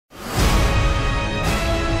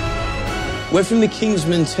We're from the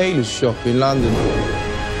Kingsman tailor shop in London.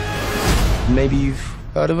 Maybe you've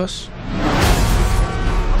heard of us?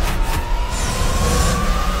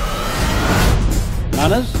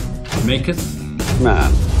 Manners maketh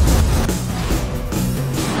man.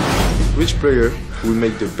 Which player will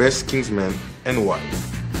make the best Kingsman and why?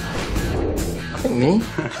 I think me.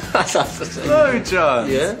 No chance.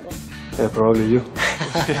 Yeah? Yeah, probably you.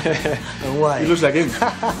 And why? He looks like him.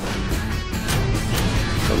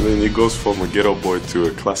 I mean, he goes from a ghetto boy to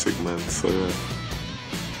a classic man, so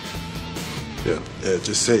yeah. Yeah,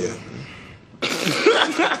 just say it.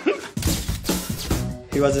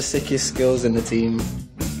 Who has the sickest skills in the team?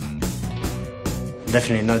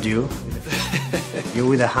 Definitely not you. You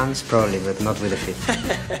with the hands, probably, but not with the feet.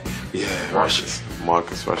 Yeah,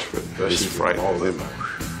 Marcus Rashford. He's frightening. All in.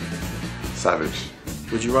 Savage.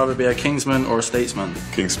 Would you rather be a Kingsman or a statesman?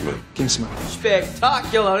 Kingsman. Kingsman.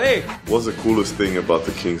 Spectacular, eh? What's the coolest thing about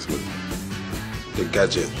the Kingsman? The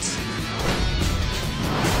gadget.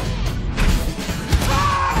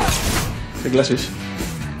 The glasses.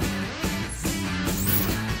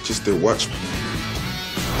 Just the watch.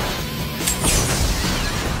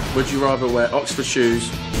 Would you rather wear Oxford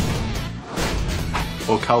shoes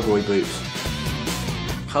or cowboy boots?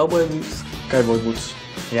 Cowboy boots. Cowboy boots.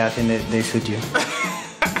 Yeah, I think they suit you.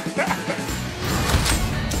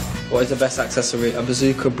 What is the best accessory? A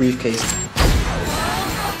bazooka briefcase?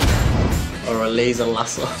 Or a laser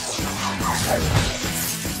lasso?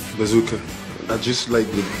 Bazooka. I just like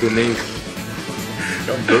the name.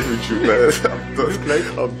 I'm done with you, man.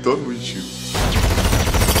 I'm done with you.